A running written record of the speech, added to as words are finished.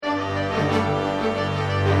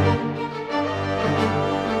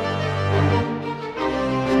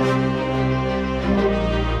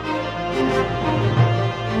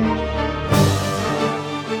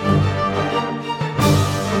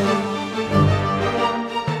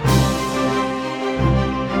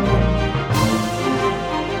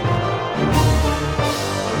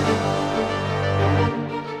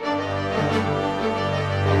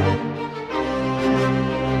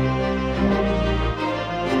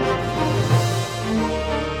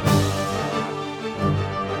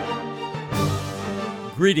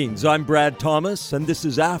Greetings, I'm Brad Thomas, and this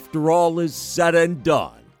is After All Is Said and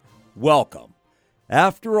Done. Welcome.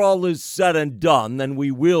 After all is said and done, then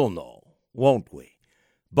we will know, won't we?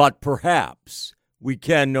 But perhaps we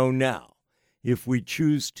can know now, if we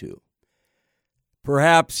choose to.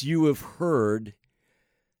 Perhaps you have heard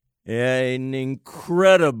an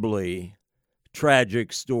incredibly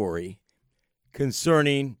tragic story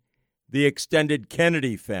concerning the extended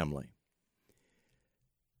Kennedy family.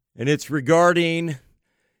 And it's regarding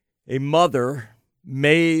a mother,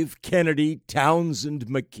 Maeve Kennedy Townsend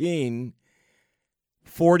McKean,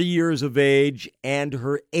 40 years of age, and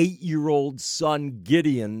her 8-year-old son,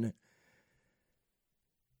 Gideon.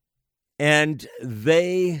 And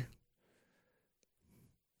they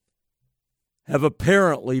have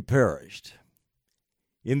apparently perished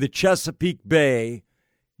in the Chesapeake Bay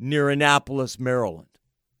near Annapolis, Maryland.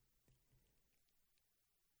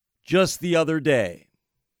 Just the other day,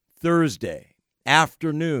 Thursday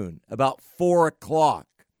afternoon, about 4 o'clock,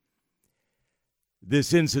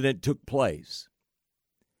 this incident took place.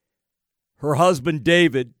 Her husband,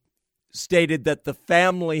 David, stated that the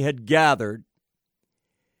family had gathered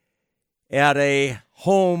at a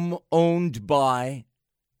home owned by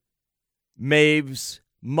Maeve's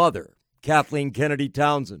mother, Kathleen Kennedy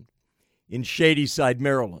Townsend, in Shadyside,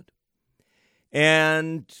 Maryland.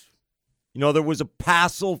 And, there was a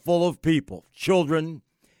passel full of people. Children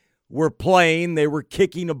were playing. They were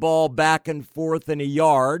kicking a ball back and forth in a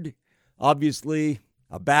yard, obviously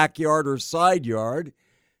a backyard or side yard,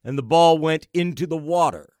 and the ball went into the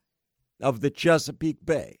water of the Chesapeake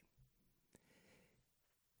Bay.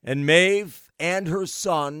 And Maeve and her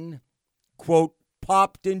son, quote,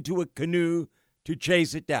 popped into a canoe to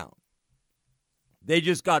chase it down. They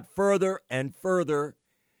just got further and further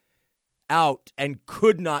out and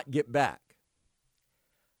could not get back.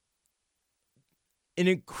 An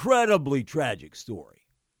incredibly tragic story.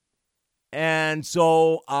 And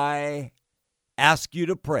so I ask you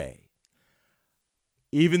to pray.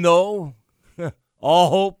 Even though all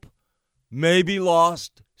hope may be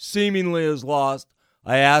lost, seemingly is lost,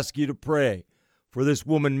 I ask you to pray for this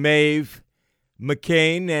woman, Maeve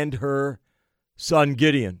McKean, and her son,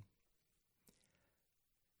 Gideon.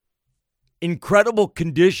 Incredible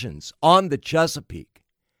conditions on the Chesapeake.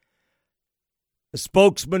 A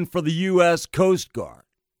spokesman for the U.S. Coast Guard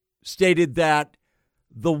stated that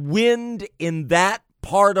the wind in that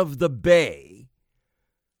part of the bay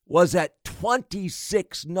was at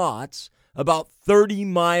 26 knots, about 30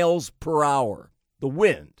 miles per hour, the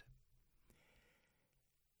wind,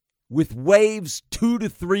 with waves 2 to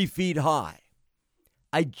 3 feet high.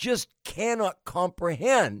 I just cannot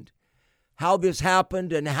comprehend how this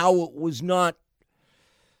happened and how it was not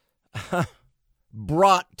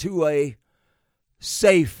brought to a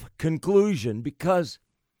safe conclusion, because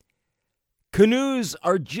canoes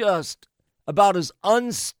are just about as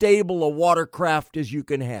unstable a watercraft as you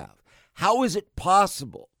can have. How is it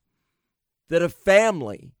possible that a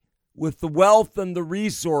family with the wealth and the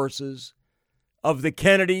resources of the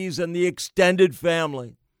Kennedys and the extended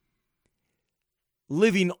family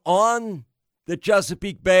living on the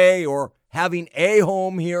Chesapeake Bay or having a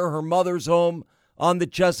home here, her mother's home on the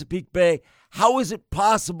Chesapeake Bay, how is it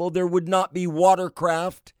possible there would not be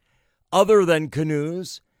watercraft other than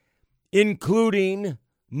canoes, including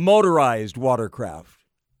motorized watercraft,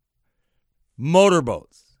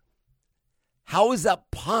 motorboats? How is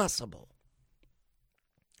that possible?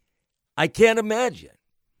 I can't imagine.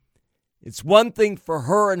 It's one thing for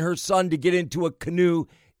her and her son to get into a canoe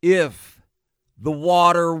if the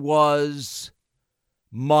water was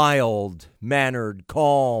mild-mannered,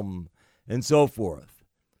 calm, and so forth.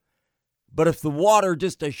 But if the water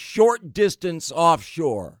just a short distance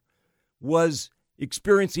offshore was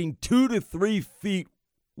experiencing 2 to 3 feet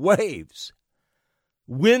waves,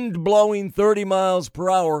 wind blowing 30 miles per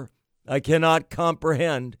hour, I cannot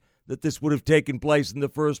comprehend that this would have taken place in the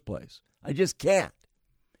first place. I just can't.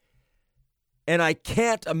 And I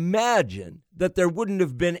can't imagine that there wouldn't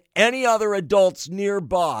have been any other adults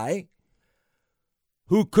nearby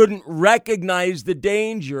who couldn't recognize the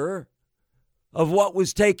danger of what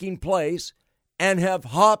was taking place and have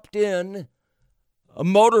hopped in a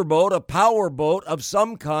motorboat, a power boat of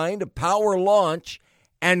some kind, a power launch,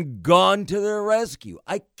 and gone to their rescue.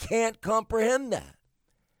 I can't comprehend that.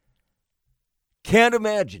 Can't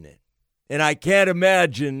imagine it. And I can't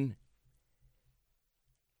imagine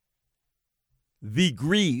the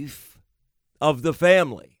grief of the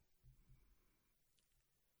family.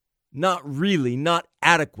 Not really, not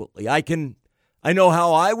adequately. I know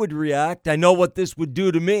how I would react. I know what this would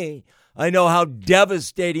do to me. I know how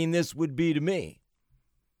devastating this would be to me.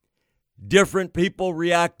 Different people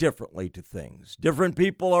react differently to things. Different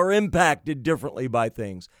people are impacted differently by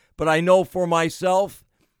things. But I know for myself,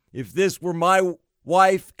 if this were my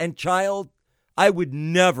wife and child, I would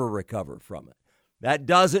never recover from it. That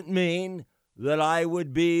doesn't mean that I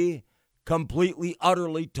would be completely,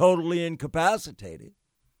 utterly, totally incapacitated.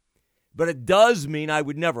 But it does mean I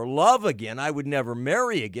would never love again. I would never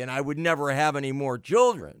marry again. I would never have any more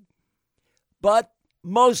children. But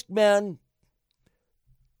most men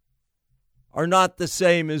are not the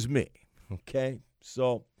same as me, okay?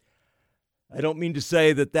 So I don't mean to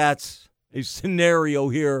say that that's a scenario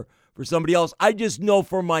here for somebody else. I just know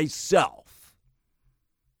for myself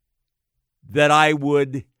that I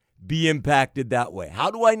would be impacted that way.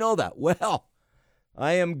 How do I know that? Well,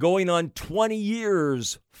 I am going on 20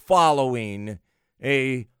 years following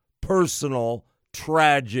a personal,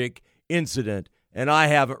 tragic incident, and I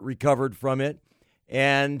haven't recovered from it.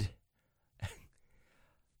 And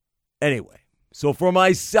anyway, so for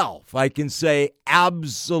myself, I can say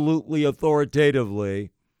absolutely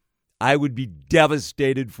authoritatively, I would be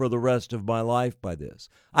devastated for the rest of my life by this.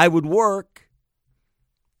 I would work,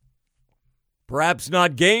 perhaps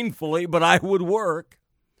not gainfully, but I would work.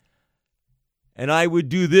 And I would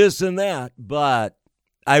do this and that, but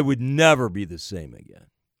I would never be the same again.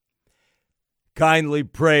 Kindly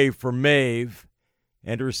pray for Maeve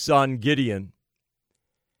and her son Gideon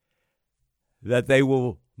that they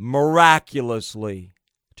will miraculously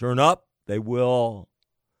turn up. They will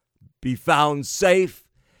be found safe.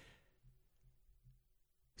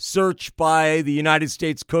 Search by the United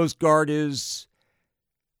States Coast Guard is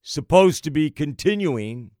supposed to be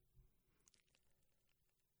continuing,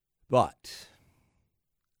 but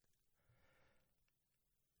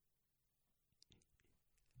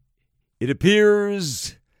it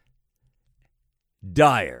appears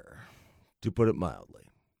dire, to put it mildly.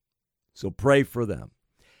 So pray for them.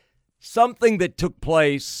 Something that took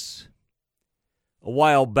place a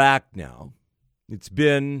while back now. It's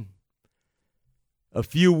been a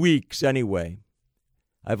few weeks anyway.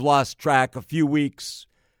 I've lost track, a few weeks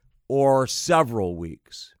or several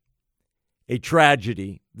weeks. A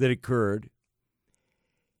tragedy that occurred.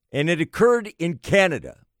 And it occurred in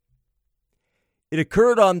Canada. It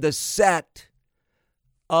occurred on the set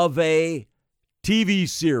of a TV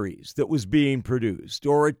series that was being produced,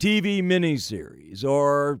 or a TV miniseries,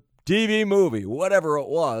 or TV movie, whatever it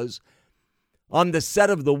was, on the set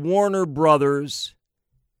of the Warner Brothers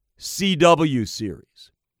CW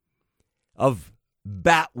series of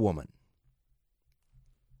Batwoman.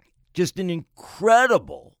 Just an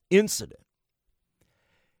incredible incident.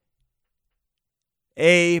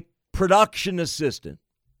 A production assistant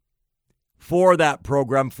for that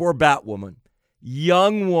program, for Batwoman,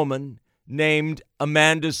 young woman named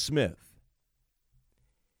Amanda Smith.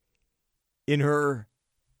 In her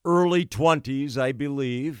early 20s, I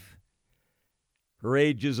believe. Her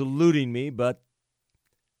age is eluding me, but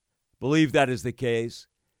believe that is the case.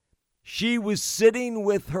 She was sitting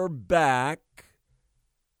with her back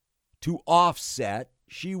to offset.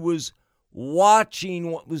 She was watching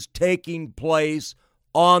what was taking place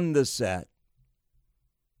on the set.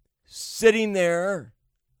 Sitting there,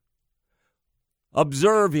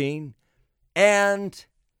 observing, and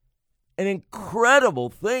an incredible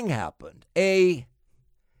thing happened. A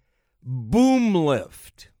boom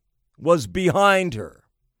lift was behind her.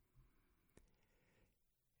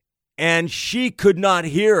 And she could not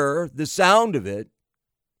hear the sound of it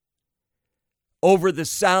over the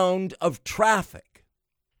sound of traffic.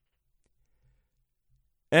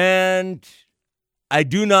 And I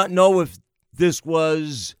do not know if this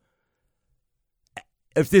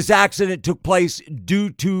accident took place due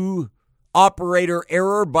to operator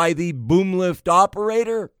error by the boom lift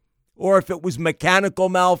operator, or if it was mechanical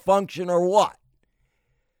malfunction or what.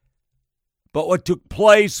 But what took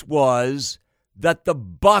place was that the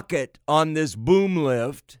bucket on this boom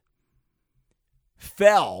lift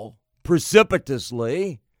fell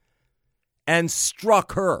precipitously and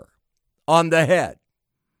struck her on the head.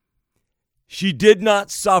 She did not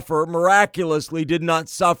suffer, miraculously did not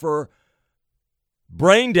suffer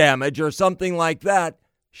brain damage or something like that.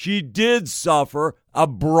 She did suffer a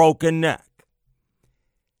broken neck.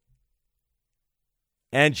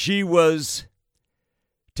 And she was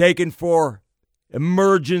taken for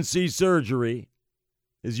emergency surgery,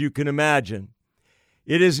 as you can imagine.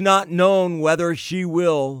 It is not known whether she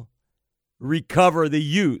will recover the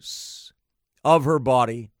use of her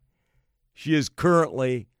body. She is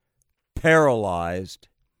currently paralyzed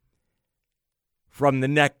from the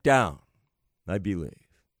neck down, I believe.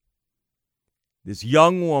 This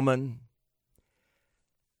young woman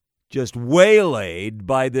just waylaid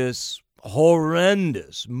by this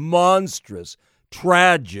horrendous, monstrous,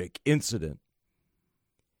 tragic incident.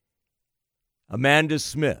 Amanda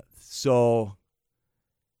Smith. So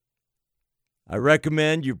I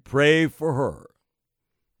recommend you pray for her,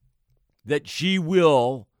 that she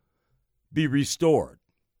will be restored.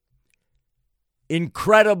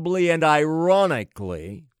 Incredibly and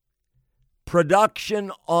ironically,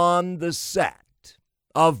 production on the set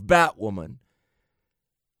of Batwoman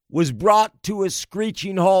was brought to a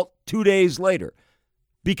screeching halt 2 days later.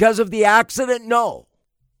 Because of the accident? No,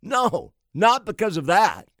 not because of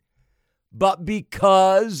that, but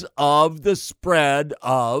because of the spread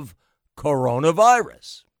of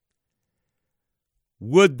coronavirus.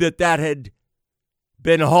 Would that had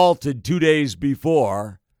been halted 2 days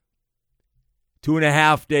before,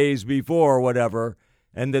 2.5 days before, whatever,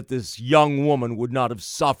 and that this young woman would not have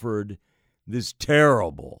suffered this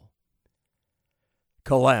terrible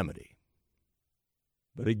calamity.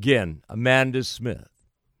 But again, Amanda Smith.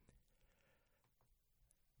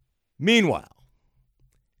 Meanwhile,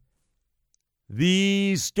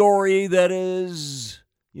 the story that is,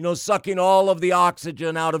 sucking all of the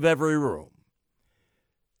oxygen out of every room,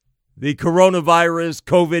 the coronavirus,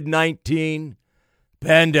 COVID-19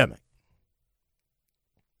 pandemic.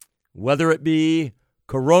 Whether it be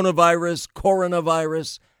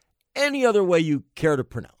coronavirus, any other way you care to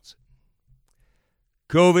pronounce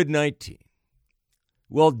it. COVID-19.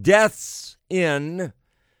 Well, deaths in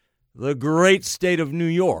the great state of New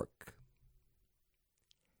York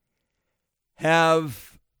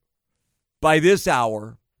have, by this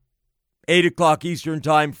hour, 8 o'clock Eastern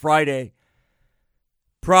Time, Friday,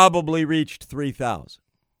 probably reached 3,000.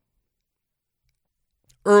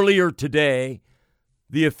 Earlier today,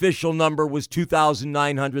 the official number was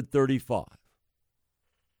 2,935.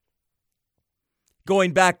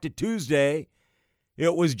 Going back to Tuesday,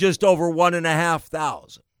 it was just over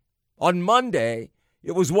 1,500. On Monday,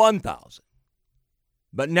 it was 1,000.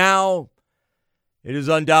 But now, it is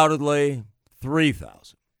undoubtedly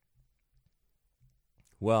 3,000.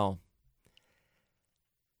 Well,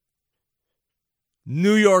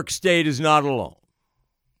 New York State is not alone,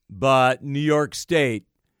 but New York State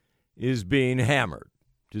is being hammered,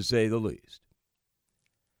 to say the least.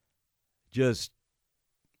 Just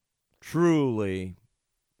truly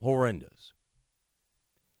horrendous.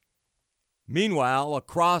 Meanwhile,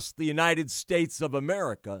 across the United States of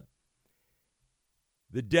America,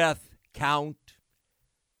 the death count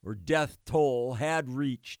or death toll had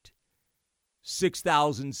reached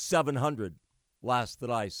 6,700 last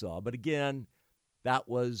that I saw. But again, that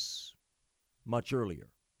was much earlier.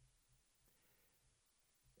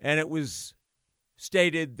 And it was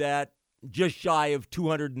stated that just shy of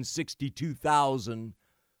 262,000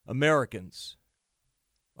 Americans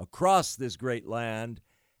across this great land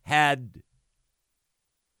had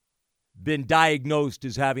been diagnosed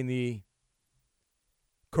as having the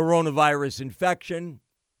coronavirus infection,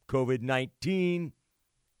 COVID-19,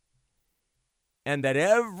 and that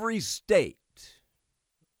every state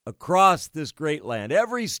across this great land,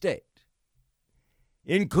 every state,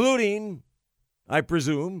 including, I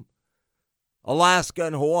presume, Alaska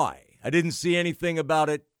and Hawaii. I didn't see anything about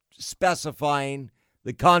it specifying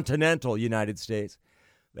the continental United States.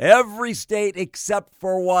 Every state except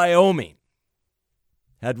for Wyoming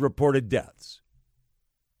had reported deaths.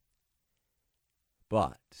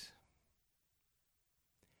 But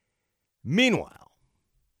meanwhile,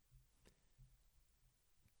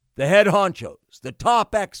 the head honchos, the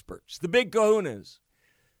top experts, the big kahunas,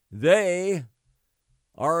 they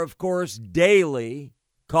are, of course, daily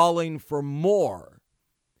calling for more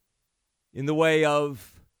in the way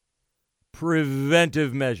of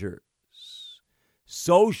preventive measures,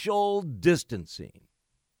 social distancing.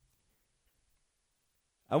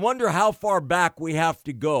 I wonder how far back we have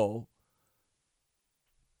to go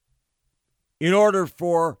in order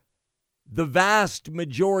for the vast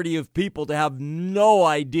majority of people to have no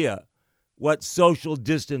idea what social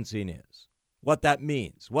distancing is, what that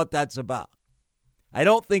means, what that's about. I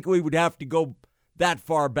don't think we would have to go that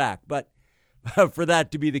far back, but for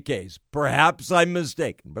that to be the case. Perhaps I'm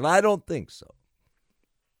mistaken, but I don't think so.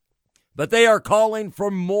 But they are calling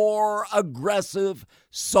for more aggressive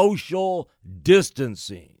social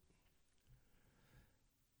distancing.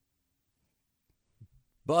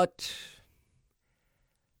 But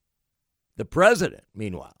the president,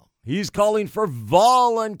 meanwhile, he's calling for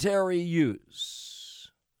voluntary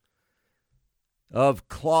use of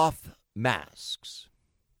cloth masks.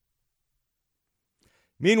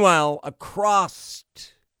 Meanwhile, across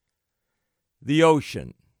the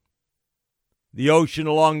ocean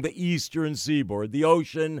along the eastern seaboard, the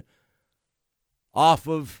ocean off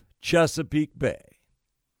of Chesapeake Bay,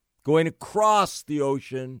 going across the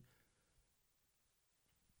ocean,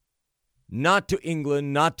 not to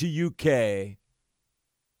England, not to UK,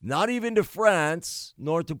 not even to France,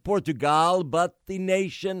 nor to Portugal, but the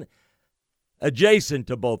nation adjacent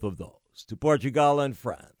to both of those, to Portugal and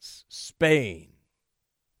France, Spain.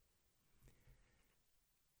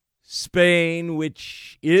 Spain,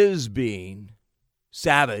 which is being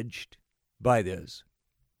savaged by this,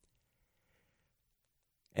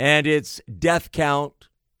 and its death count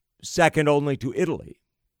second only to Italy.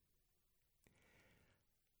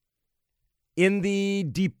 In the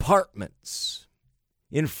departments,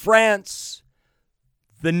 in France,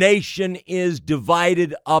 the nation is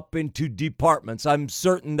divided up into departments. I'm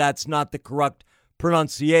certain that's not the correct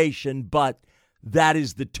pronunciation, but that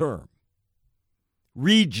is the term.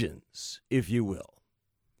 Regions, if you will.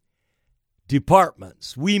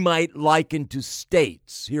 Departments. We might liken to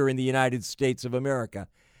states here in the United States of America.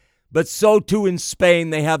 But so too in Spain,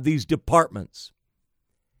 they have these departments.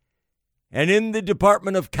 And in the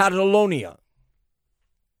department of Catalonia,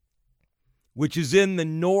 which is in the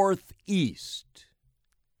northeast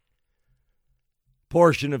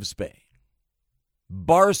portion of Spain,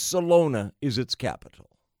 Barcelona is its capital.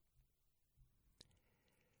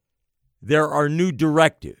 There are new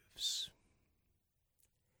directives,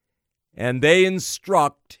 and they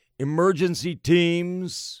instruct emergency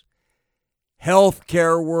teams,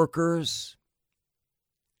 healthcare workers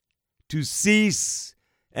to cease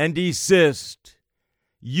and desist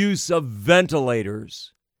use of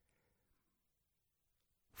ventilators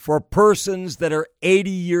for persons that are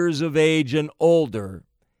 80 years of age and older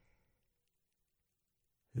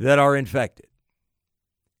that are infected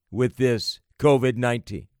with this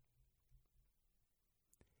COVID-19.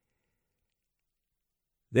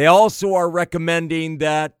 They also are recommending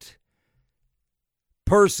that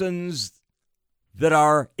persons that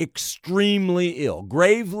are extremely ill,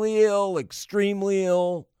 gravely ill, extremely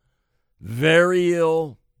ill, very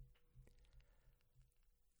ill,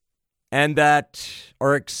 and that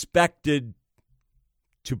are expected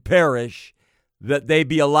to perish, that they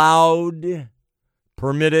be allowed,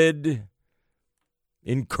 permitted,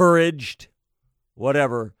 encouraged,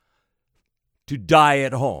 whatever, to die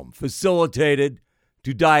at home, facilitated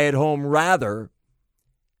to die at home rather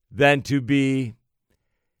than to be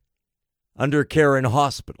under care in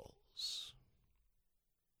hospitals.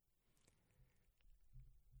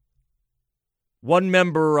 One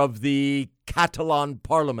member of the Catalan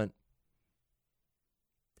parliament,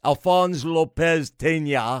 Alphonse Lopez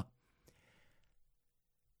Tena,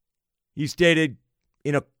 he stated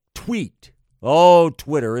in a tweet,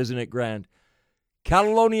 Twitter, isn't it grand?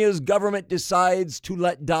 Catalonia's government decides to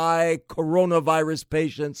let die coronavirus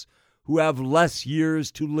patients who have less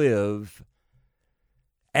years to live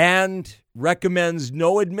and recommends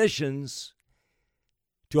no admissions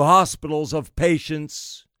to hospitals of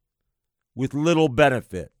patients with little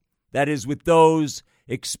benefit. That is, with those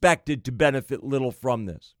expected to benefit little from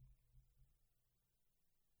this.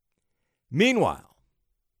 Meanwhile,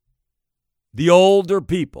 the older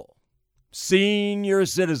people, senior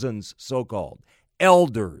citizens, so-called,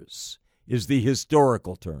 elders is the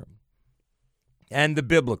historical term and the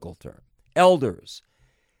biblical term, elders,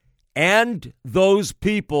 and those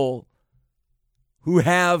people who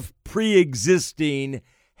have pre-existing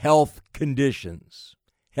health conditions,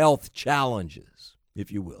 health challenges,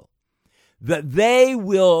 if you will, that they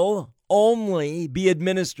will only be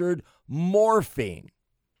administered morphine.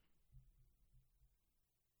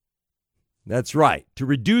 That's right, to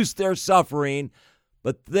reduce their suffering,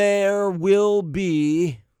 but there will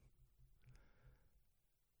be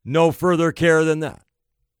no further care than that.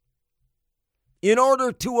 In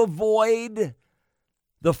order to avoid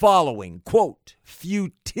the following, quote,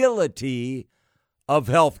 futility of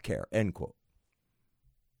health care, end quote.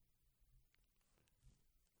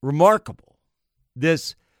 Remarkable.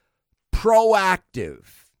 This proactive,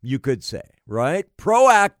 you could say, right?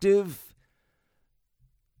 Proactive,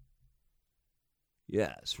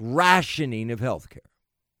 yes, rationing of health care.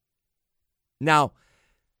 Now,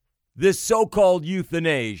 this so-called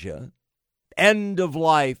euthanasia,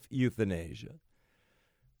 end-of-life euthanasia,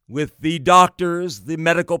 with the doctors, the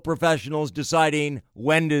medical professionals deciding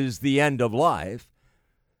when is the end of life,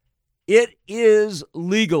 it is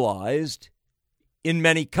legalized in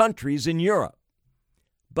many countries in Europe.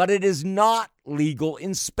 But it is not legal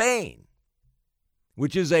in Spain,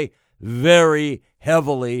 which is a very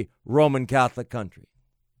heavily Roman Catholic country.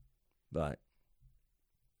 But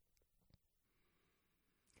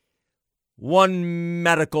one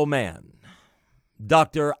medical man,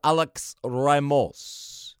 Dr. Alex Ramos,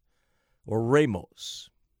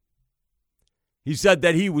 he said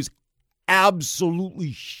that he was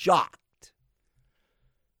absolutely shocked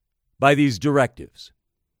by these directives.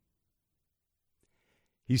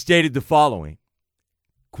 He stated the following,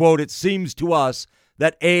 quote, "It seems to us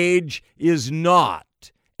that age is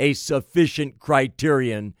not a sufficient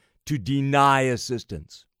criterion to deny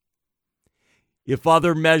assistance. If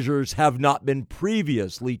other measures have not been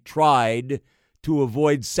previously tried to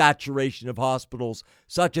avoid saturation of hospitals,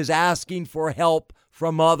 such as asking for help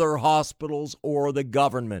from other hospitals or the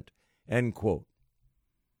government," end quote.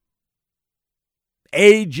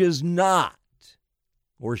 Age is not,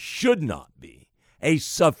 or should not be, a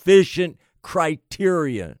sufficient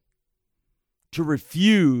criterion to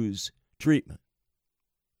refuse treatment.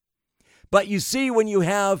 But you see, when you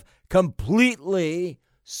have completely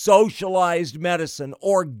socialized medicine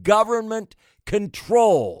or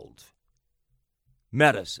government-controlled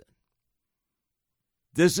medicine,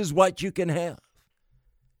 this is what you can have,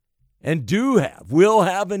 and do have, will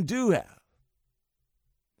have, and do have.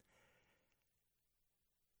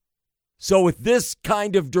 So with this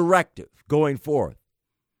kind of directive going forth,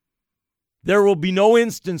 there will be no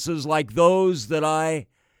instances like those that I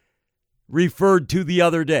referred to the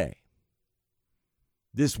other day.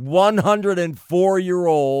 This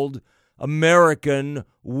 104-year-old American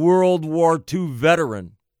World War II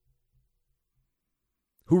veteran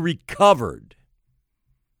who recovered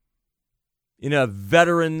in a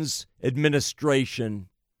Veterans Administration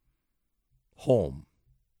home.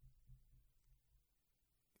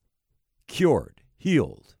 Cured,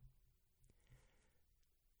 healed.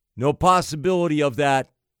 No possibility of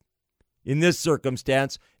that in this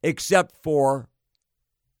circumstance except for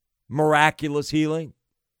miraculous healing,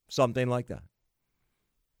 something like that.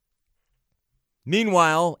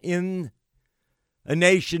 Meanwhile, in a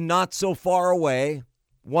nation not so far away,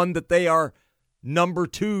 one that they are number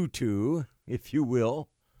 2 to, if you will,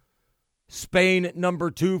 Spain at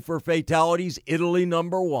number 2 for fatalities, Italy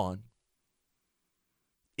number 1.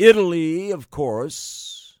 Italy, of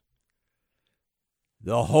course,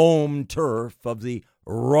 the home turf of the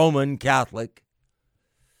Roman Catholic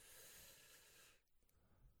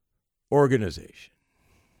organization,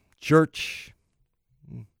 church.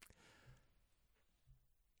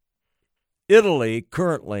 Italy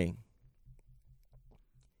currently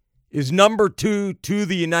is number 2 to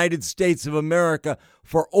the United States of America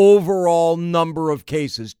for overall number of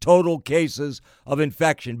cases, total cases of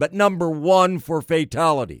infection, but number 1 for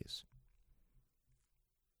fatalities.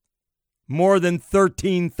 More than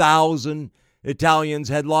 13,000 Italians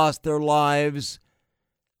had lost their lives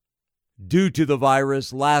due to the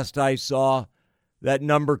virus. Last I saw, that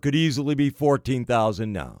number could easily be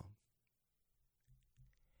 14,000 now.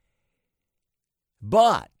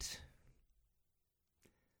 But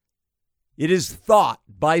it is thought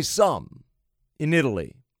by some in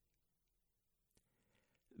Italy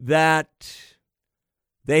that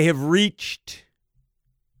they have reached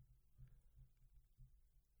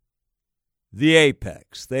the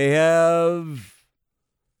apex. They have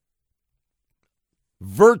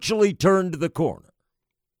virtually turned the corner.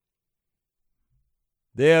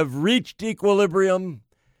 They have reached equilibrium,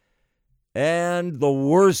 and the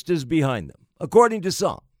worst is behind them, according to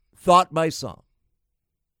some, thought by some.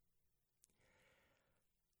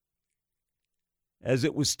 As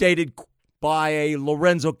it was stated by a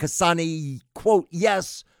Lorenzo Cassani, quote,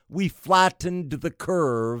 "Yes, we flattened the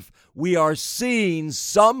curve. We are seeing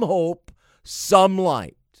some hope, some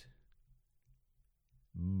light.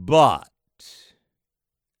 But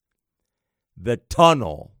the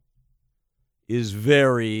tunnel is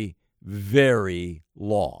very, very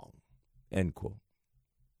long," end quote.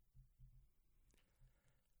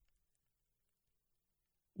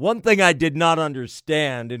 One thing I did not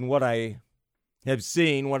understand in what I have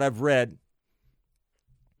seen, what I've read,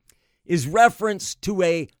 is reference to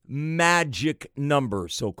a magic number,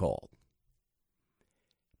 so-called,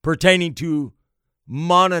 pertaining to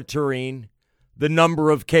monitoring the number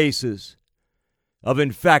of cases of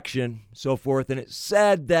infection, so forth. And it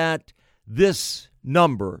said that this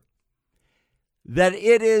number, that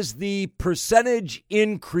it is the percentage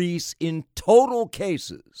increase in total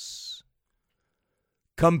cases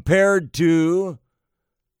compared to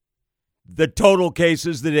the total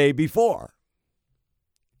cases the day before.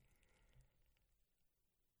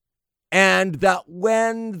 And that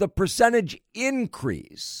when the percentage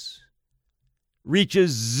increase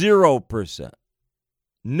reaches 0%,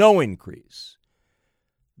 no increase,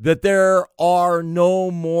 that there are no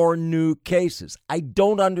more new cases. I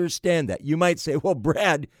don't understand that. You might say, well,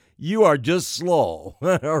 Brad, you are just slow,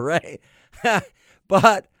 all right?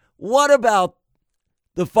 But what about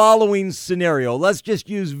the following scenario? Let's just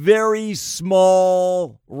use very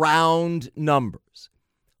small, round numbers.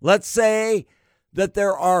 Let's say that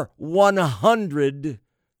there are 100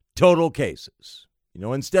 total cases.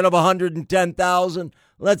 Instead of 110,000,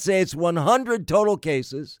 let's say it's 100 total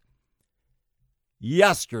cases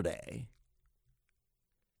yesterday,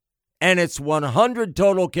 and it's 100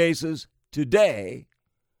 total cases today,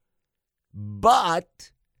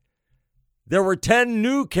 but there were 10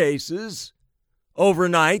 new cases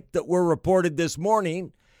overnight that were reported this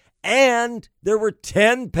morning, and there were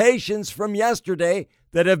 10 patients from yesterday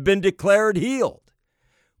that have been declared healed.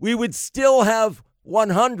 We would still have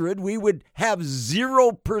 100. We would have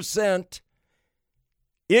 0%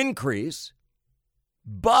 increase,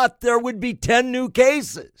 but there would be 10 new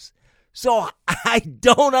cases. So I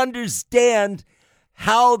don't understand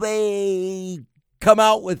how they come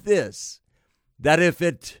out with this, that if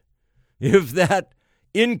that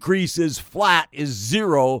increase is flat, is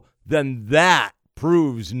zero, then that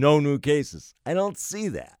proves no new cases. I don't see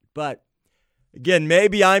that. But again,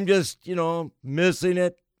 maybe I'm just, missing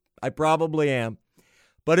it. I probably am.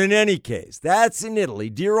 But in any case, that's in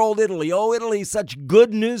Italy. Dear old Italy. Oh, Italy, such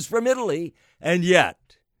good news from Italy. And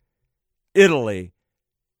yet, Italy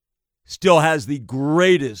still has the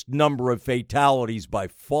greatest number of fatalities by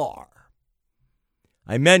far.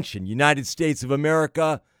 I mentioned United States of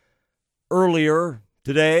America earlier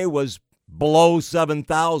today was below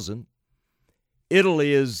 7,000.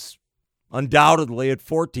 Italy is undoubtedly at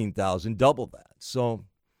 14,000, double that. So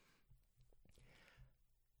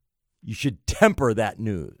you should temper that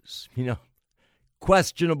news,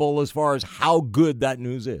 questionable as far as how good that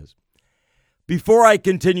news is. Before I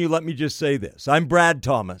continue, let me just say this. I'm Brad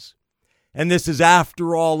Thomas, and this is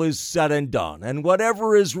After All Is Said and Done. And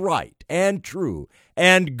whatever is right and true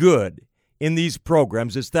and good in these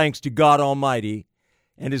programs is thanks to God Almighty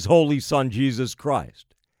and His Holy Son, Jesus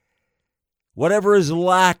Christ. Whatever is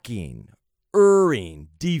lacking, erring,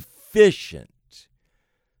 deficient,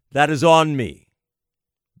 that is on me.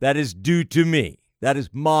 That is due to me. That is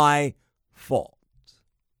my fault.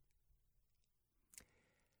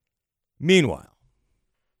 Meanwhile,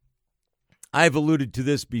 I've alluded to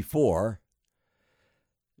this before,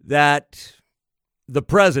 that the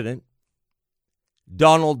president,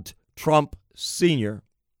 Donald Trump Sr.,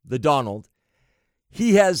 the Donald,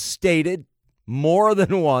 he has stated more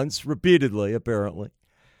than once, repeatedly apparently,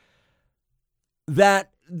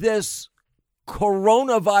 that this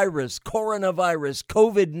coronavirus,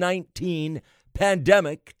 COVID-19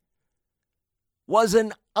 pandemic was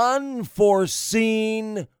an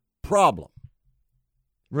unforeseen problem.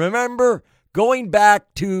 Remember, going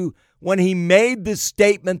back to when he made the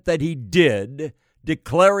statement that he did,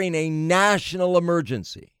 declaring a national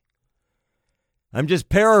emergency. I'm just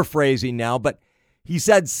paraphrasing now, but he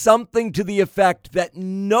said something to the effect that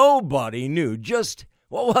nobody knew. Just,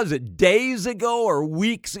 what was it, days ago or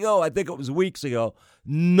weeks ago? I think it was weeks ago.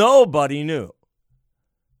 Nobody knew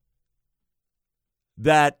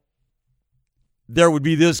that there would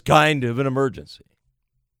be this kind of an emergency.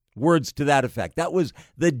 Words to that effect. That was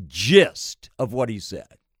the gist of what he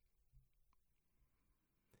said.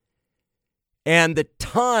 And the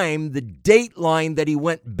time, the date line that he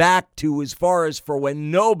went back to as far as for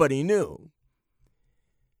when nobody knew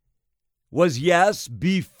was, yes,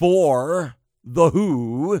 before the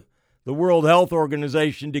WHO, the World Health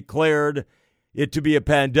Organization, declared it to be a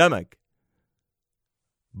pandemic,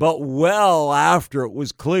 but well after it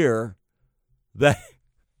was clear that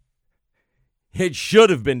it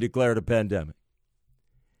should have been declared a pandemic.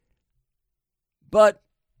 But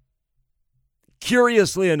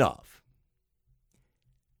curiously enough,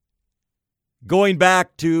 going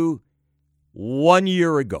back to 1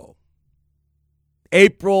 year ago,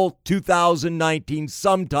 April 2019,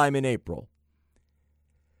 sometime in April,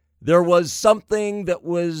 there was something that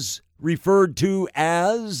was referred to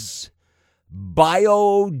as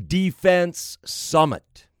Biodefense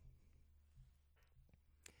Summit.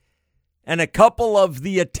 And a couple of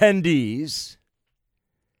the attendees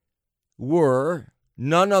were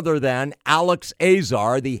none other than Alex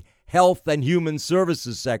Azar, the Health and Human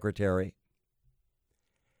Services Secretary,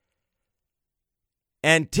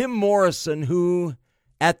 and Tim Morrison, who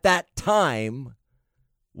at that time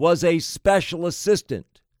was a special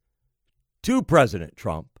assistant to President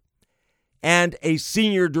Trump and a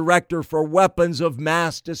senior director for weapons of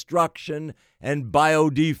mass destruction and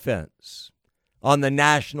biodefense on the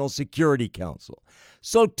National Security Council.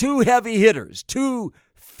 So two heavy hitters, two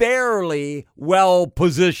fairly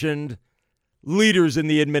well-positioned leaders in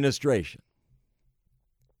the administration.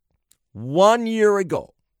 1 year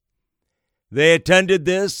ago, they attended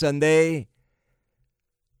this, and they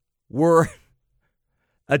were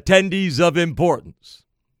attendees of importance.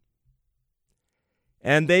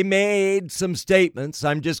 And they made some statements.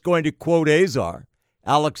 I'm just going to quote Azar,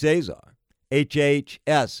 Alex Azar,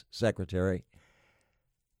 HHS Secretary.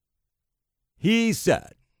 He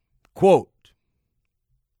said, quote,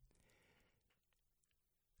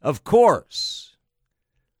 "Of course,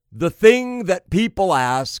 the thing that people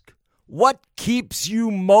ask, what keeps you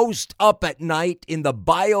most up at night in the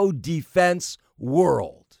biodefense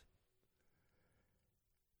world?"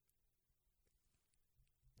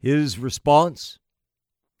 His response?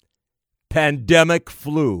 Pandemic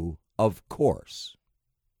flu, of course.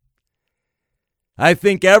 I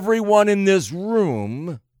think everyone in this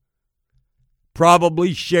room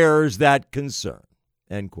probably shares that concern,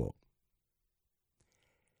 end quote.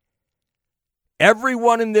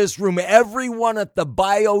 Everyone in this room, everyone at the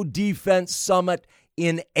Biodefense Summit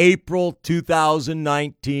in April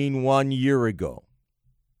 2019, 1 year ago.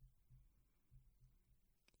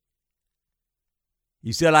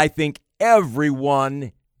 He said, I think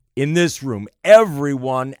everyone in this room,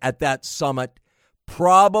 everyone at that summit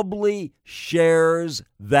probably shares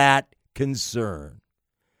that concern.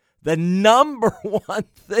 The number one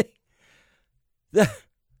thing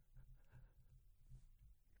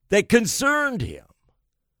that concerned him.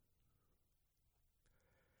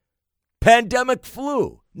 Pandemic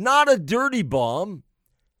flu, not a dirty bomb,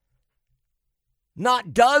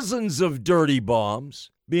 not dozens of dirty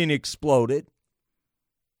bombs being exploded,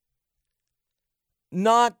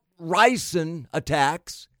 not ricin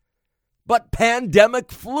attacks, but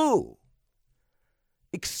pandemic flu.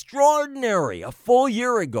 Extraordinary, a full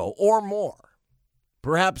year ago or more,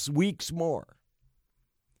 perhaps weeks more.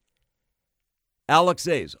 Alex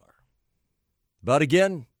Azar. But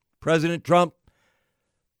again, President Trump,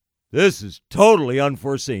 this is totally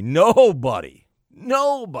unforeseen. Nobody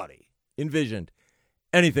envisioned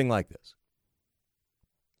anything like this.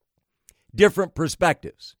 Different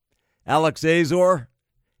perspectives. Alex Azar,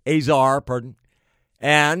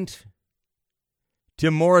 and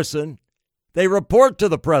Tim Morrison, they report to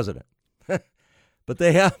the president, but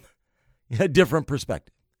they have a different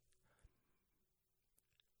perspective.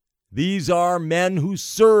 These are men who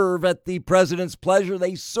serve at the president's pleasure.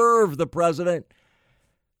 They serve the president.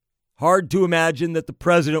 Hard to imagine that the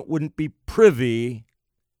president wouldn't be privy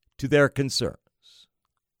to their concerns.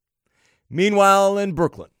 Meanwhile, in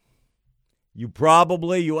Brooklyn, you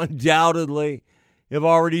undoubtedly have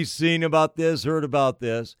already seen about this, heard about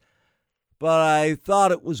this, but I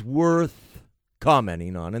thought it was worth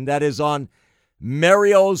commenting on, and that is on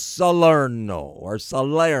Mario Salerno.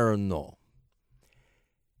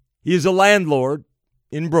 He is a landlord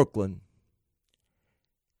in Brooklyn,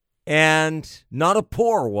 and not a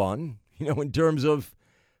poor one, in terms of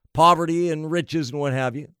poverty and riches and what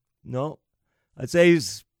have you. No, I'd say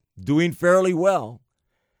he's doing fairly well.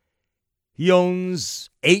 He owns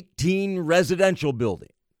 18 residential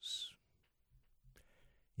buildings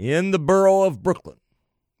in the borough of Brooklyn.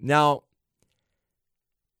 Now,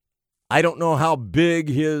 I don't know how big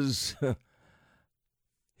his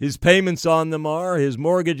payments on them are, his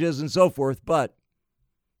mortgages and so forth, but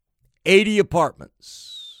 80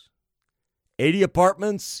 apartments. 80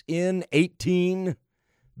 apartments in 18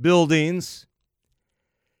 buildings.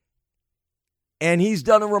 And he's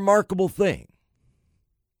done a remarkable thing.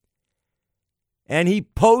 And he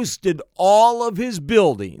posted all of his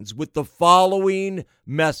buildings with the following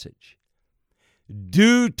message.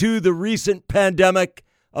 Due to the recent pandemic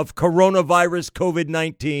of coronavirus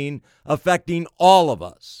COVID-19 affecting all of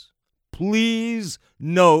us, please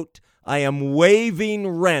note I am waiving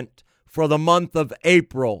rent for the month of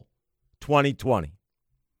April 2020.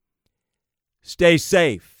 Stay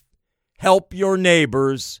safe, help your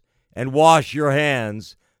neighbors, and wash your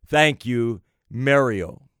hands. Thank you,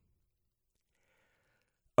 Mario.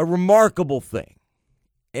 A remarkable thing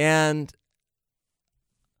and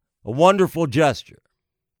a wonderful gesture.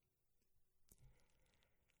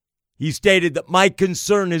 He stated that my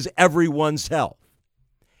concern is everyone's health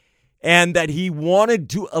and that he wanted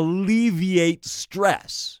to alleviate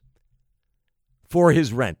stress for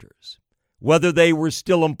his renters, whether they were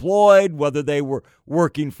still employed, whether they were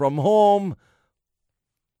working from home,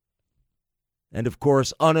 and of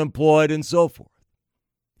course, unemployed and so forth.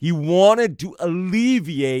 He wanted to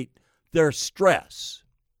alleviate their stress.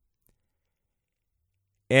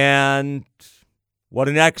 And what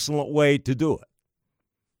an excellent way to do it.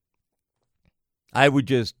 I would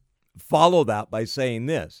just follow that by saying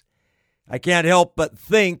this. I can't help but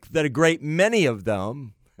think that a great many of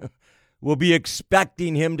them will be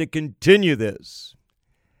expecting him to continue this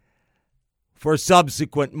for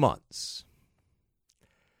subsequent months.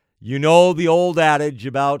 You know the old adage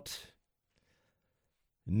about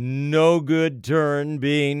no good turn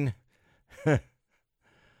being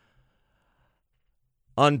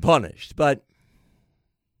unpunished. But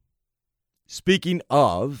speaking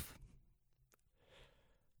of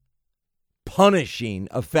punishing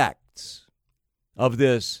effects of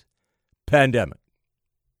this pandemic,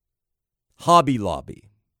 Hobby Lobby.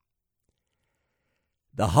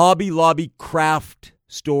 The Hobby Lobby craft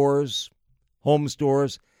stores, home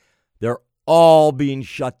stores, they're all being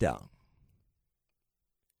shut down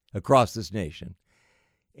across this nation.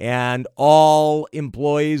 And all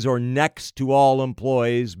employees, or next to all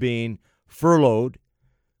employees, being furloughed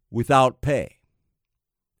without pay.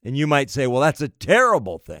 And you might say, well, that's a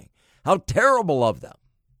terrible thing. How terrible of them.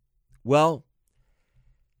 Well,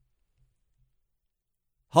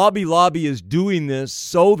 Hobby Lobby is doing this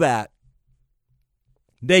so that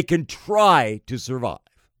they can try to survive.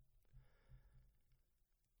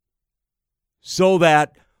 So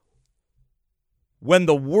that when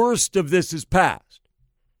the worst of this is past,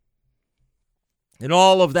 and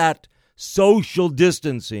all of that social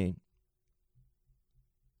distancing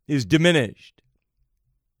is diminished,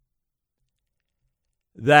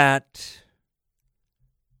 that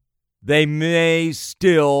they may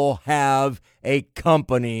still have a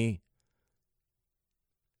company.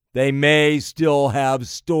 They may still have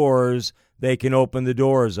stores they can open the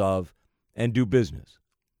doors of and do business.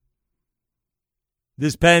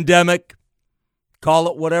 This pandemic, call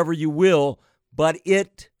it whatever you will, but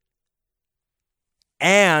it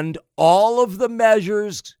and all of the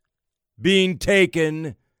measures being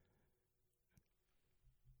taken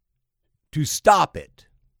to stop it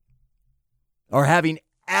are having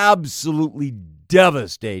absolutely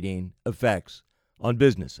devastating effects on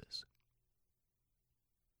businesses.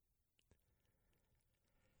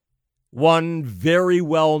 One very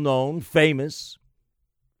well-known, famous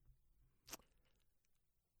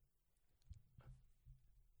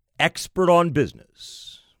expert on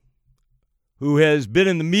business who has been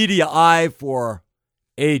in the media eye for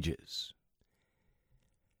ages.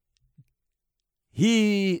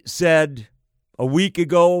 He said a week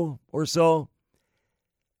ago or so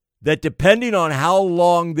that depending on how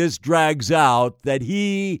long this drags out, that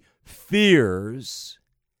he fears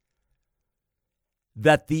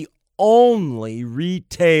that the only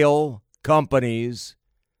retail companies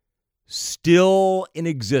still in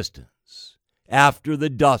existence after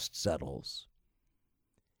the dust settles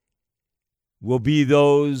will be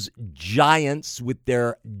those giants with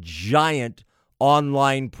their giant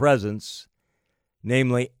online presence,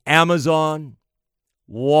 namely Amazon,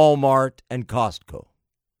 Walmart, and Costco.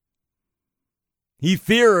 He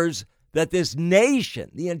fears that this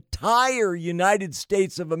nation, the entire United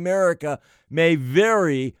States of America, may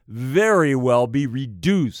very, very well be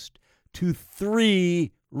reduced to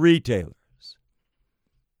 3 retailers.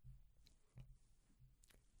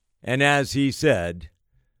 And as he said,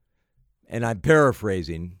 and I'm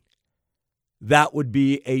paraphrasing, that would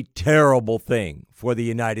be a terrible thing for the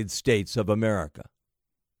United States of America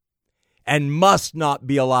and must not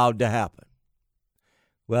be allowed to happen.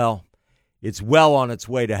 Well, it's well on its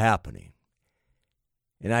way to happening.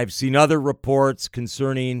 And I've seen other reports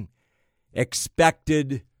concerning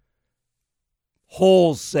expected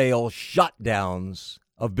wholesale shutdowns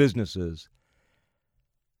of businesses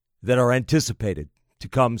that are anticipated to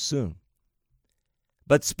come soon.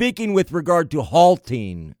 But speaking with regard to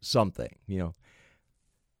halting something,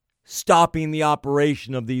 stopping the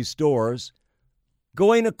operation of these stores,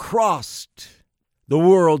 going across the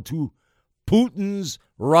world to Putin's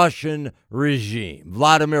Russian regime,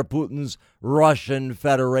 Vladimir Putin's Russian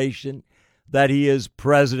Federation, that he is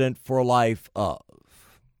president for life of.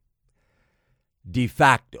 De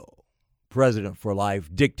facto, president for life,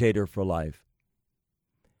 dictator for life.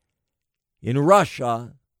 In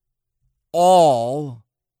Russia, all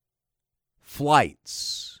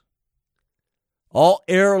flights, all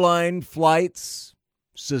airline flights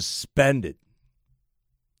suspended,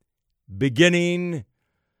 beginning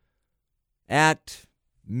at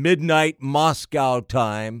midnight Moscow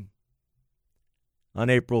time on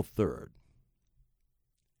April 3rd.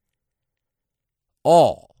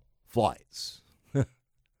 All flights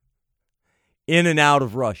in and out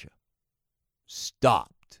of Russia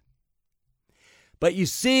stopped. But you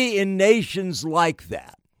see, in nations like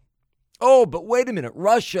that, oh, but wait a minute,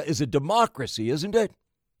 Russia is a democracy, isn't it?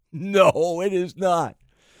 No, it is not.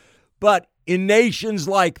 But in nations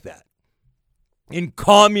like that, in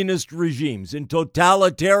communist regimes, in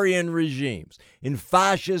totalitarian regimes, in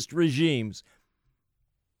fascist regimes,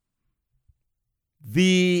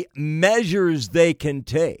 the measures they can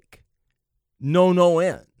take know no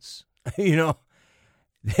ends. They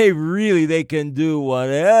can do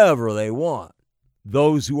whatever they want,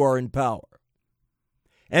 those who are in power.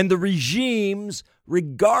 And the regimes,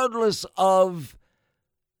 regardless of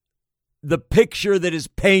the picture that is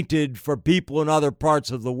painted for people in other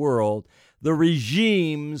parts of the world, the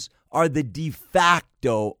regimes are the de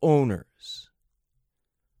facto owners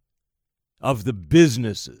of the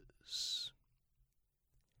businesses,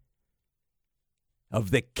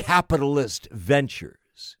 of the capitalist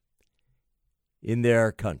ventures in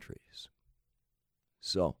their countries.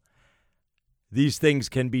 So these things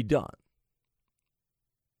can be done.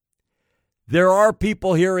 There are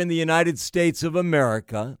people here in the United States of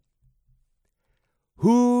America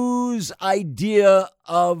whose idea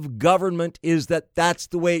of government is that that's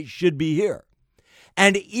the way it should be here.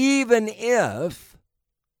 And even if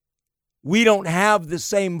we don't have the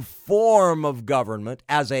same form of government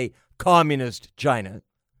as a communist China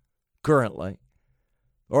currently,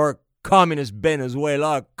 or communist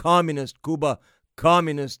Venezuela, communist Cuba,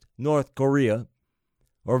 communist North Korea,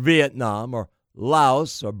 or Vietnam, or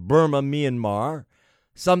Laos, or Burma, Myanmar,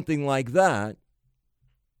 something like that,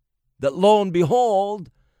 that lo and behold,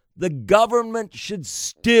 the government should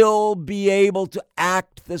still be able to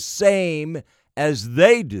act the same as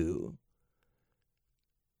they do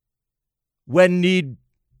when need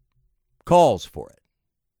calls for it.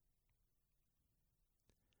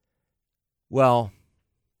 Well,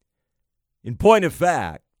 in point of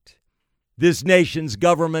fact, this nation's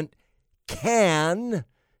government can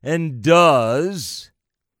and does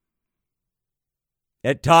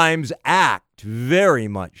at times act very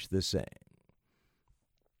much the same.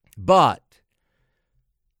 But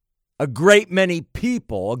a great many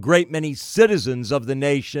people, a great many citizens of the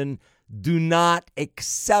nation do not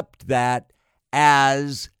accept that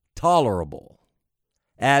as tolerable,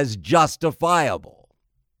 as justifiable,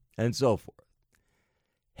 and so forth.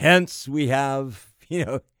 Hence, we have,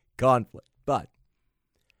 conflict. But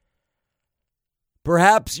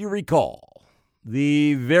perhaps you recall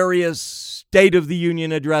the various State of the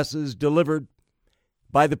Union addresses delivered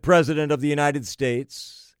by the President of the United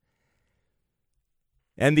States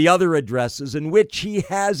and the other addresses in which he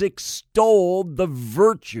has extolled the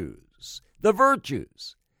virtues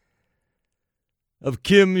of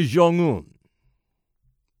Kim Jong-un,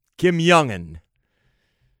 Kim Jong-un,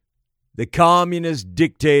 the communist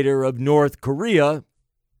dictator of North Korea,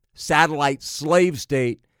 satellite slave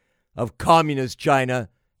state of communist China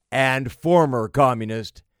and former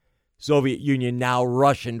communist Soviet Union, now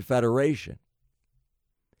Russian Federation.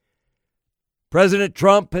 President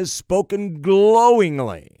Trump has spoken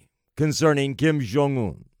glowingly concerning Kim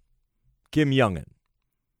Jong-un, Kim Jong-un.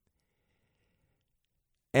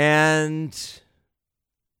 And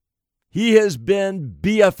he has been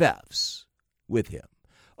BFFs with him.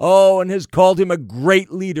 Oh, and has called him a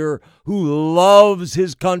great leader who loves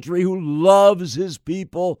his country, who loves his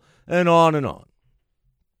people, and on and on.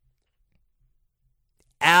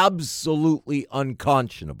 Absolutely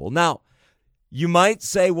unconscionable. Now, you might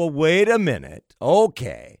say, well, wait a minute.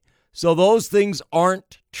 Okay, so those things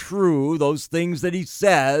aren't true. Those things that he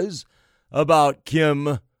says about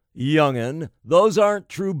Kim Jong-un, those aren't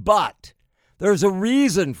true, but there's a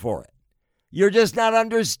reason for it. You're just not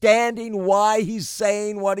understanding why he's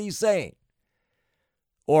saying what he's saying.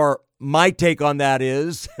 Or my take on that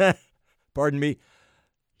is, pardon me,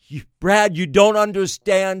 Brad, you don't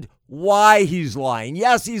understand why he's lying.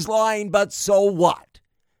 Yes, he's lying, but so what?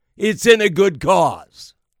 It's in a good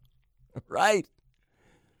cause, right?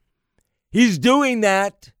 He's doing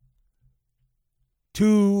that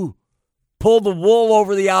to pull the wool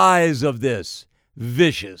over the eyes of this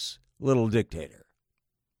vicious little dictator.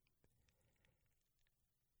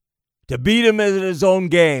 To beat him at his own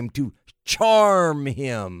game, to charm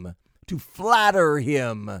him, to flatter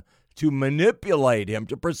him, to manipulate him,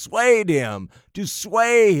 to persuade him, to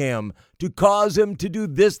sway him, to cause him to do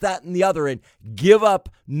this, that, and the other, and give up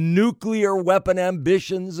nuclear weapon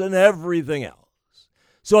ambitions and everything else.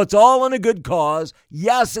 So it's all in a good cause.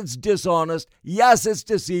 Yes, it's dishonest. Yes, it's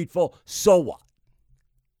deceitful. So what?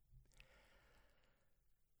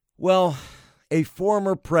 Well, a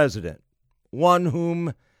former president, one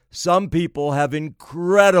whom some people have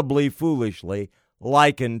incredibly foolishly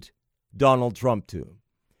likened Donald Trump to.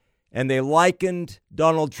 And they likened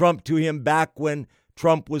Donald Trump to him back when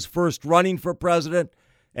Trump was first running for president,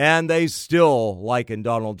 and they still liken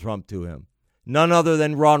Donald Trump to him. None other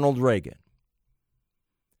than Ronald Reagan.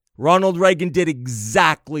 Ronald Reagan did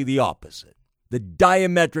exactly the opposite, the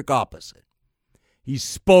diametric opposite. He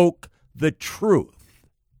spoke the truth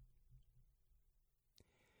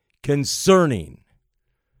concerning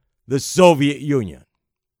the Soviet Union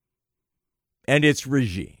and its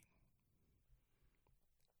regime,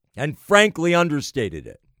 and frankly understated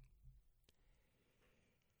it.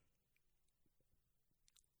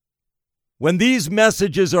 When these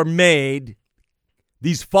messages are made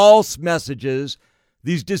these false messages,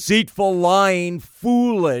 these deceitful, lying,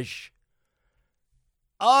 foolish,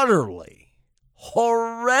 utterly,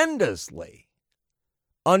 horrendously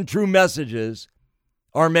untrue messages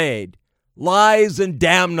are made, lies and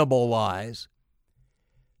damnable lies,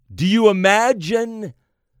 do you imagine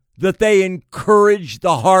that they encourage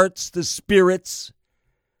the hearts, the spirits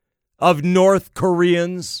of North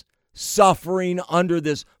Koreans suffering under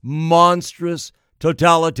this monstrous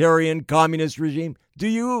totalitarian communist regime? Do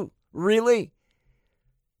you really?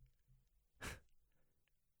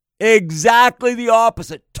 Exactly the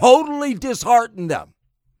opposite. Totally dishearten them.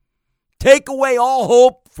 Take away all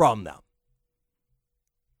hope from them.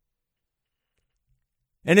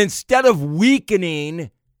 And instead of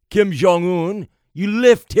weakening Kim Jong-un, you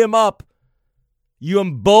lift him up. You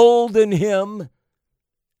embolden him.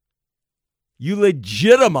 You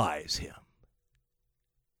legitimize him.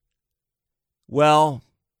 Well,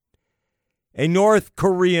 a North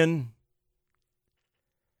Korean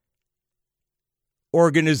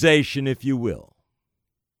organization, if you will,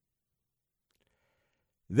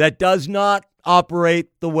 that does not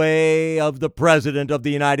operate the way of the President of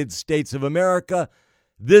the United States of America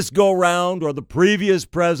this go round, or the previous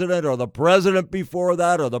president, or the president before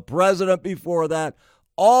that, or the president before that,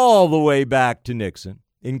 all the way back to Nixon,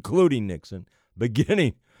 including Nixon,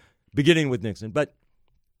 beginning with Nixon, but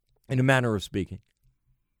in a manner of speaking.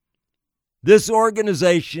 This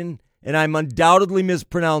organization, and I'm undoubtedly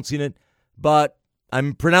mispronouncing it, but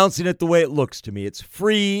I'm pronouncing it the way it looks to me. It's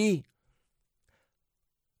Free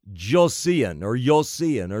Joseon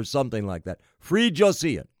or something like that. Free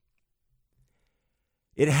Joseon.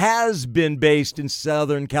 It has been based in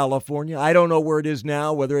Southern California. I don't know where it is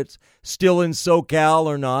now, whether it's still in SoCal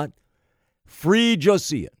or not. Free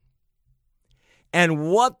Joseon.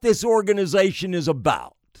 And what this organization is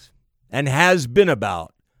about, and has been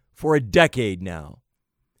about for a decade now,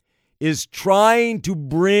 is trying to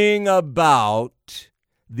bring about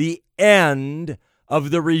the end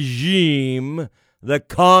of the regime, the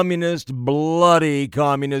communist, bloody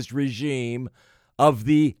communist regime of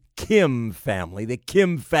the Kim family, the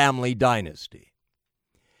Kim family dynasty.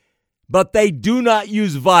 But they do not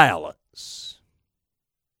use violence.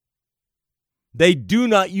 They do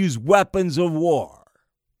not use weapons of war.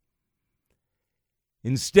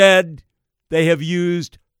 Instead, they have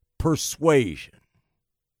used persuasion.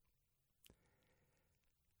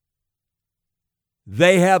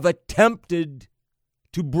 They have attempted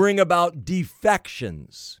to bring about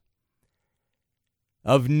defections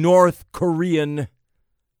of North Korean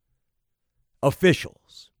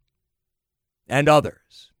officials and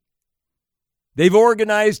others. They've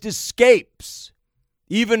organized escapes,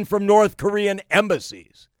 even from North Korean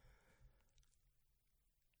embassies.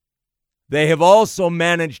 They have also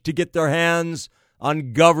managed to get their hands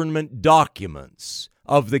on government documents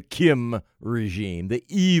of the Kim regime, the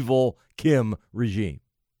evil Kim regime.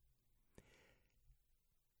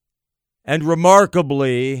 And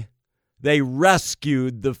remarkably, they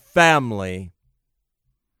rescued the family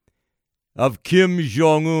of Kim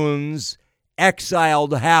Jong-un's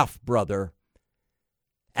exiled half-brother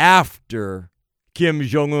after Kim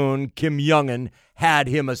Jong-un, Kim Jong-un, had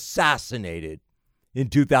him assassinated in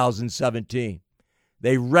 2017.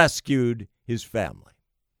 They rescued his family.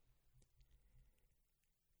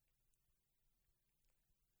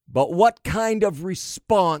 But what kind of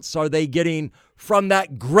response are they getting from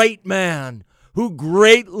that great man who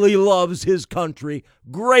greatly loves his country,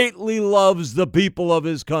 greatly loves the people of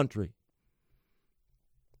his country?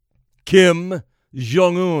 Kim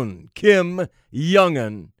Jong-un, Kim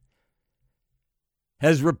Jong-un,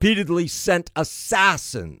 has repeatedly sent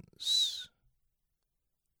assassins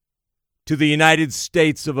to the United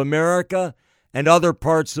States of America and other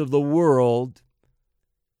parts of the world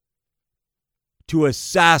to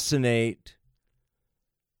assassinate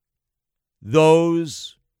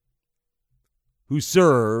those who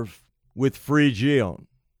serve with Free Joseon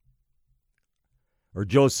or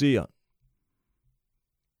Joseon.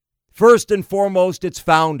 First and foremost, its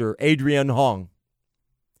founder, Adrian Hong,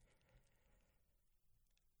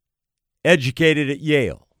 educated at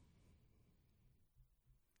Yale,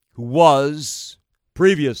 who was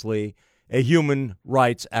previously a human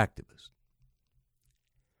rights activist.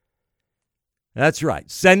 That's right,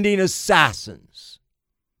 sending assassins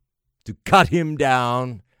to cut him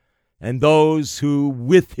down and those who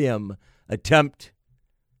with him attempt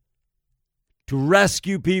to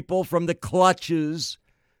rescue people from the clutches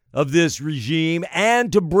of this regime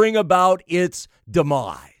and to bring about its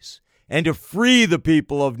demise and to free the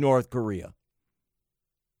people of North Korea.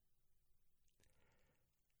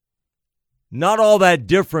 Not all that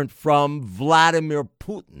different from Vladimir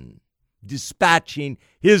Putin, dispatching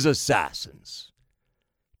his assassins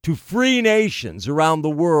to free nations around the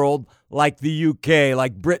world like the UK,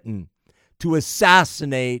 like Britain, to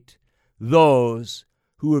assassinate those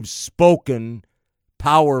who have spoken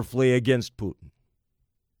powerfully against Putin.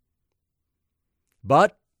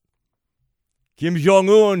 But Kim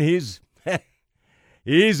Jong-un, he's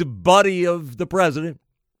a buddy of the president.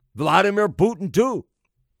 Vladimir Putin, too.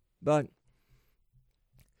 But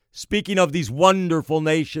speaking of these wonderful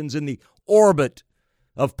nations in the orbit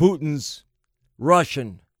of Putin's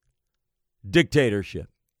Russian dictatorship,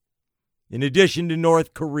 in addition to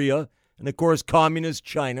North Korea and, of course, communist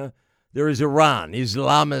China, there is Iran,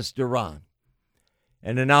 Islamist Iran,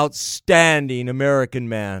 and an outstanding American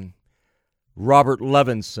man, Robert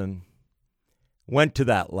Levinson, went to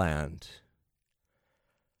that land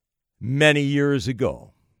many years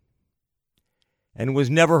ago and was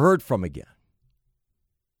never heard from again.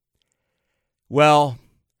 Well,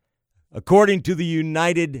 according to the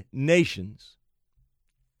United Nations,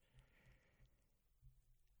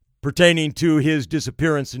 pertaining to his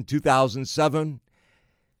disappearance in 2007,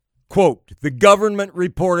 quote, the government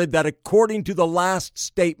reported that according to the last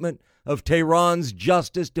statement of Tehran's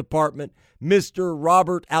Justice Department, Mr.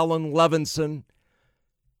 Robert Allen Levinson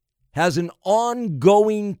has an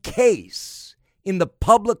ongoing case in the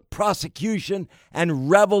Public Prosecution and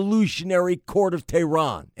Revolutionary Court of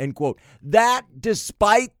Tehran, end quote. That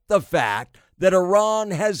despite the fact that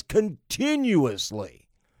Iran has continuously,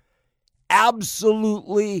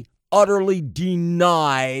 absolutely, utterly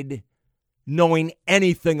denied knowing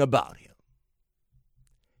anything about him.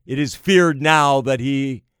 It is feared now that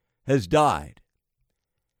he has died.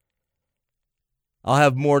 I'll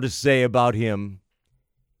have more to say about him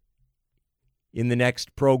in the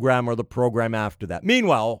next program or the program after that.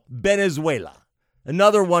 Meanwhile, Venezuela,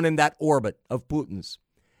 another one in that orbit of Putin's.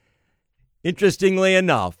 Interestingly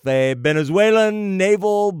enough, a Venezuelan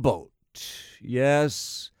naval boat,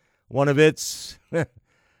 yes, one of its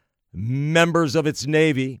members of its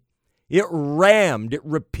navy, it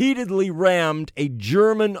repeatedly rammed a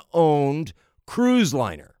German-owned cruise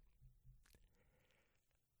liner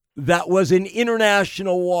that was in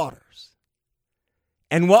international waters.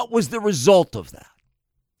 And what was the result of that?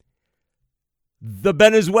 The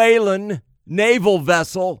Venezuelan naval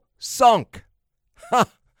vessel sunk.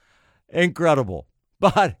 Incredible.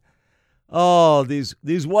 But,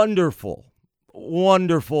 these wonderful,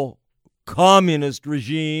 wonderful communist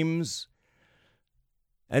regimes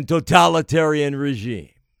and totalitarian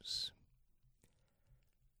regimes.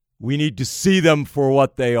 We need to see them for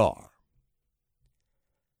what they are.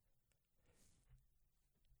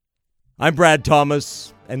 I'm Brad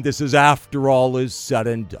Thomas, and this is After All Is Said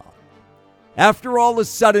and Done. After all is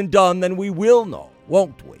said and done, then we will know,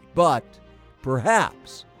 won't we? But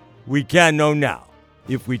perhaps we can know now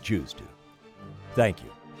if we choose to. Thank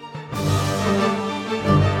you.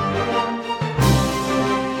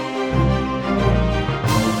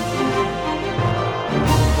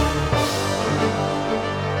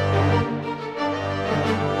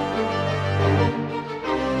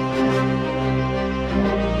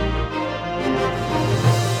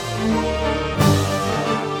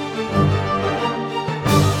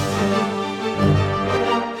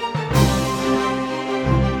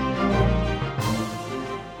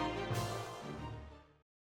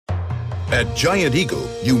 At Giant Eagle,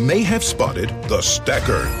 you may have spotted the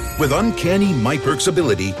Stacker. With uncanny MyPerks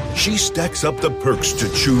ability, she stacks up the perks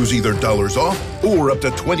to choose either dollars off or up to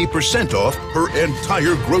 20% off her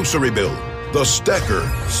entire grocery bill. The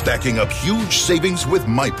Stacker, stacking up huge savings with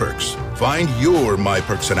MyPerks. Find your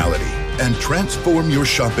MyPerksonality and transform your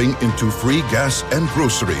shopping into free gas and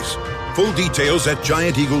groceries. Full details at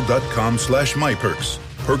gianteagle.com/MyPerks.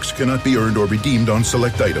 Perks cannot be earned or redeemed on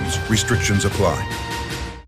select items. Restrictions apply.